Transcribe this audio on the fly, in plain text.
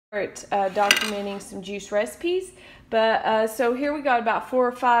Documenting some juice recipes, but so here we got about 4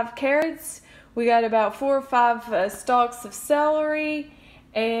 or 5 carrots, we got about 4 or 5 stalks of celery,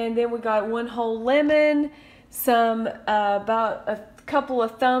 and then we got 1 whole lemon, some about a couple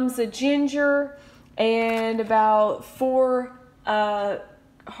of thumbs of ginger, and about 4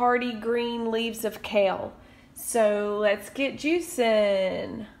 hardy green leaves of kale. So let's get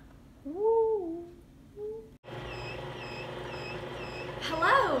juicing. Woo.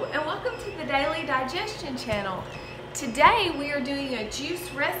 Hello and welcome to the Daily Digestion channel. Today we are doing a juice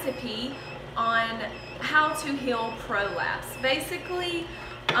recipe on how to heal prolapse. Basically,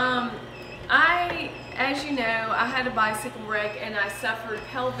 as you know, I had a bicycle wreck and I suffered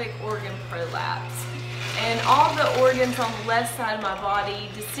pelvic organ prolapse. And all the organs on the left side of my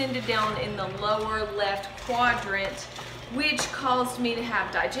body descended down in the lower left quadrant, which caused me to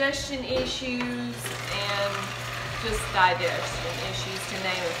have digestion issues and just digestion issues, to name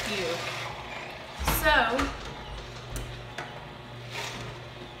a few. So,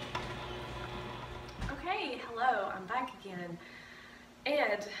 okay, hello, I'm back again.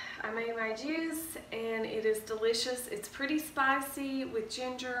 And I made my juice and it is delicious. It's pretty spicy with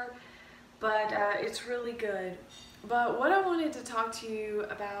ginger, but it's really good. But what I wanted to talk to you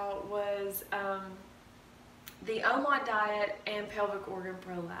about was the OMAD diet and pelvic organ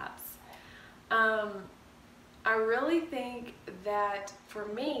prolapse. I really think that for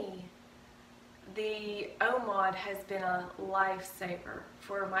me, the OMAD has been a lifesaver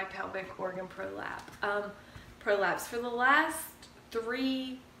for my pelvic organ prolapse. For the last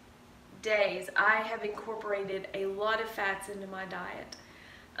 3 days, I have incorporated a lot of fats into my diet.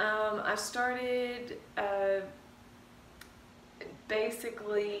 I started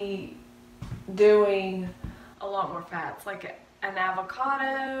basically doing a lot more fats, like an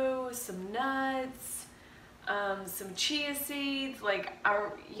avocado, some nuts, some chia seeds, like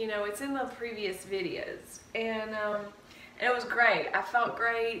it's in the previous videos, and it was great. I felt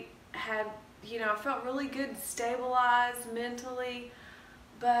great, I felt really good, stabilized mentally.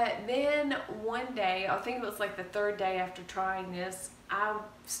 But then one day, I think it was like the 3rd day after trying this, I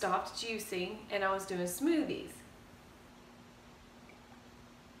stopped juicing and I was doing smoothies.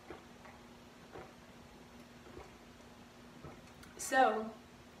 So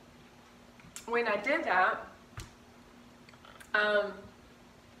when I did that,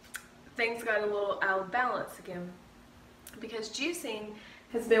 things got a little out of balance again, because juicing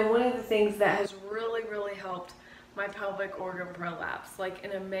has been one of the things that has really helped my pelvic organ prolapse, like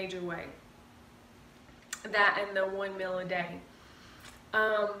in a major way. That and the 1 meal a day.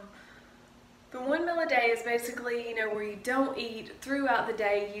 The 1 meal a day is basically, where you don't eat throughout the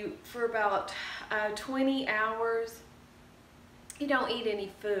day. For about 20 hours, you don't eat any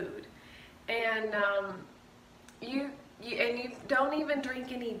food, and you don't even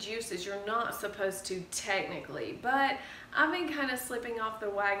drink any juices. You're not supposed to, technically, but I've been kind of slipping off the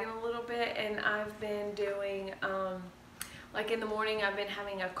wagon a little bit, and I've been doing, like in the morning, I've been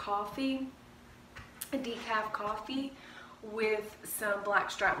having a coffee, a decaf coffee with some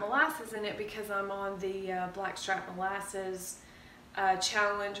blackstrap molasses in it, because I'm on the blackstrap molasses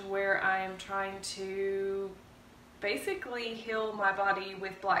challenge, where I am trying to basically heal my body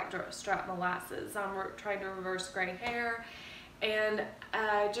with blackstrap molasses. I'm trying to reverse gray hair, and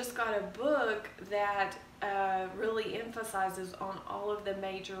I just got a book that really emphasizes on all of the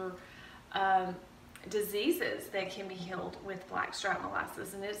major diseases that can be healed with blackstrap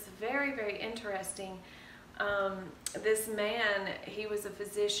molasses, and it's very interesting. This man, he was a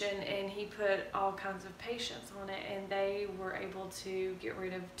physician, and he put all kinds of patients on it, and they were able to get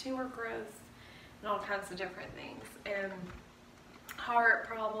rid of tumor growth and all kinds of different things, and heart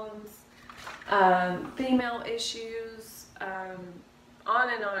problems, female issues, on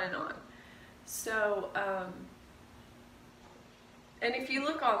and on and on. So, and if you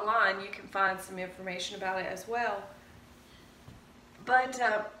look online, you can find some information about it as well. But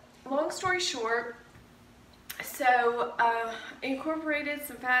long story short, so incorporated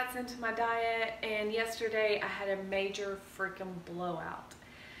some fats into my diet, and yesterday I had a major freaking blowout.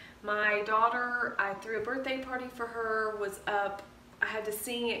 My daughter, I threw a birthday party for her, was up. I had to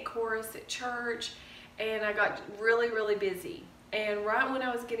sing at chorus at church, and I got really busy. And right when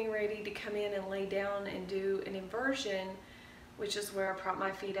I was getting ready to come in and lay down and do an inversion, which is where I prop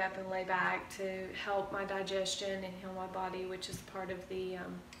my feet up and lay back to help my digestion and heal my body, which is part of the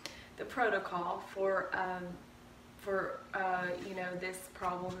protocol for this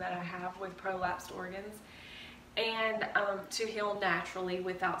problem that I have with prolapsed organs, and to heal naturally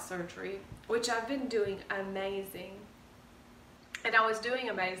without surgery, which I've been doing amazing. And I was doing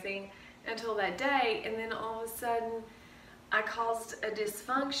amazing until that day, and then all of a sudden I caused a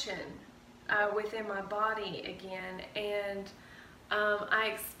dysfunction within my body again, and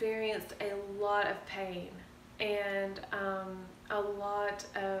I experienced a lot of pain and a lot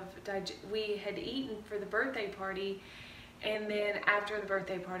of we had eaten for the birthday party, and then after the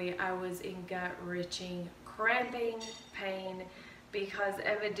birthday party I was in gut-wrenching cramping pain because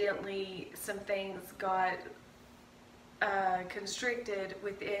evidently some things got constricted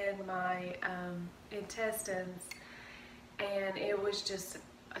within my intestines, and it was just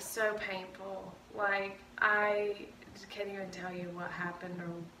so painful. Like, I can't even tell you what happened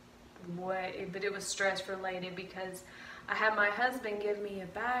or what, but it was stress related because I had my husband give me a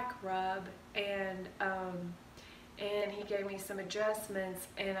back rub, and he gave me some adjustments,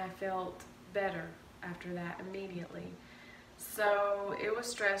 and I felt better after that immediately. So it was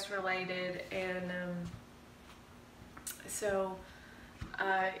stress related, and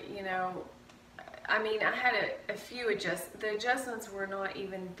you know, I mean, I had a few the adjustments were not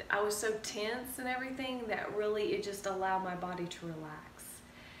even, I was so tense and everything that really it just allowed my body to relax.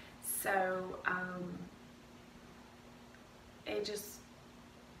 So it just,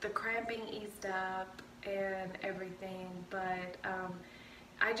 the cramping eased up and everything, but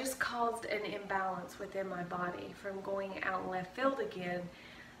I just caused an imbalance within my body from going out in left field again.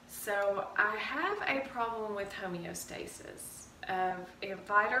 So I have a problem with homeostasis of in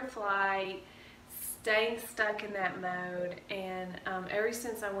fight or flight, staying stuck in that mode, and ever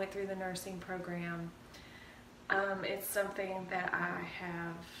since I went through the nursing program, it's something that I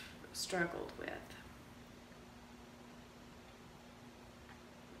have struggled with.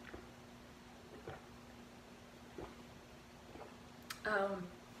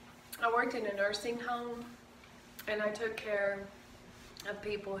 I worked in a nursing home, and I took care of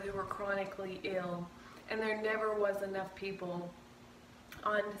people who were chronically ill, and there never was enough people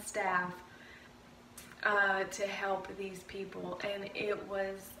on staff to help these people, and it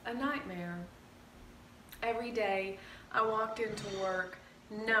was a nightmare. Every day I walked into work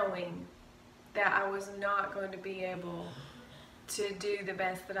knowing that I was not going to be able to do the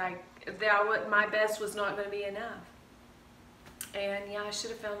best my best was not going to be enough. And yeah, I should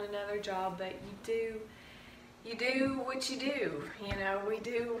have found another job, but you do what you do. You know, we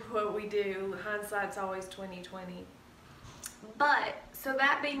do what we do. Hindsight's always 20/20. But so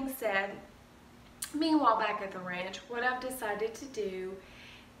that being said, meanwhile back at the ranch, what I've decided to do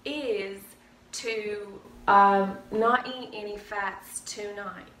is to not eat any fats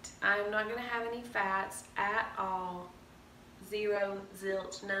tonight. I'm not going to have any fats at all. Zero,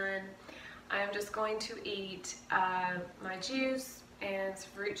 zilch, none. I'm just going to eat my juice and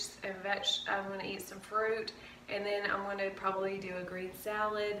fruits and veg. I'm going to eat some fruit, and then I'm going to probably do a green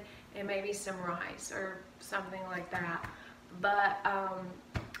salad and maybe some rice or something like that. But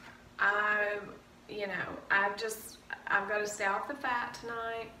I've got to stay off the fat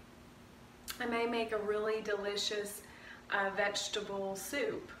tonight. I may make a really delicious vegetable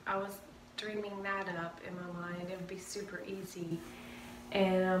soup. I was dreaming that up in my mind. It would be super easy.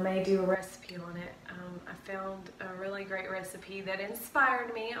 And I may do a recipe on it. I found a really great recipe that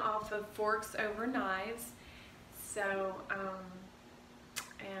inspired me off of Forks Over Knives. So,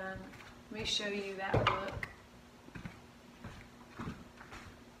 and let me show you that book.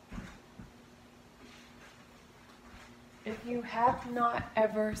 If you have not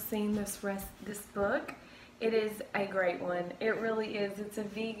ever seen this book, it is a great one. It really is. It's a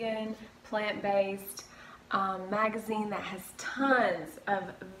vegan, plant-based magazine that has tons of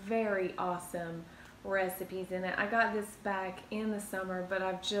very awesome recipes in it. I got this back in the summer, but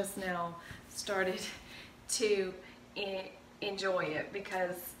I've just now started to enjoy it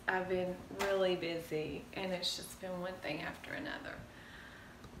because I've been really busy, and it's just been one thing after another.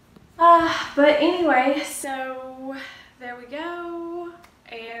 But anyway, so there we go.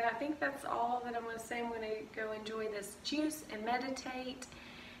 And I think that's all that I'm going to say. I'm going to go enjoy this juice and meditate.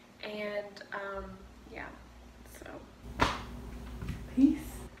 And yeah.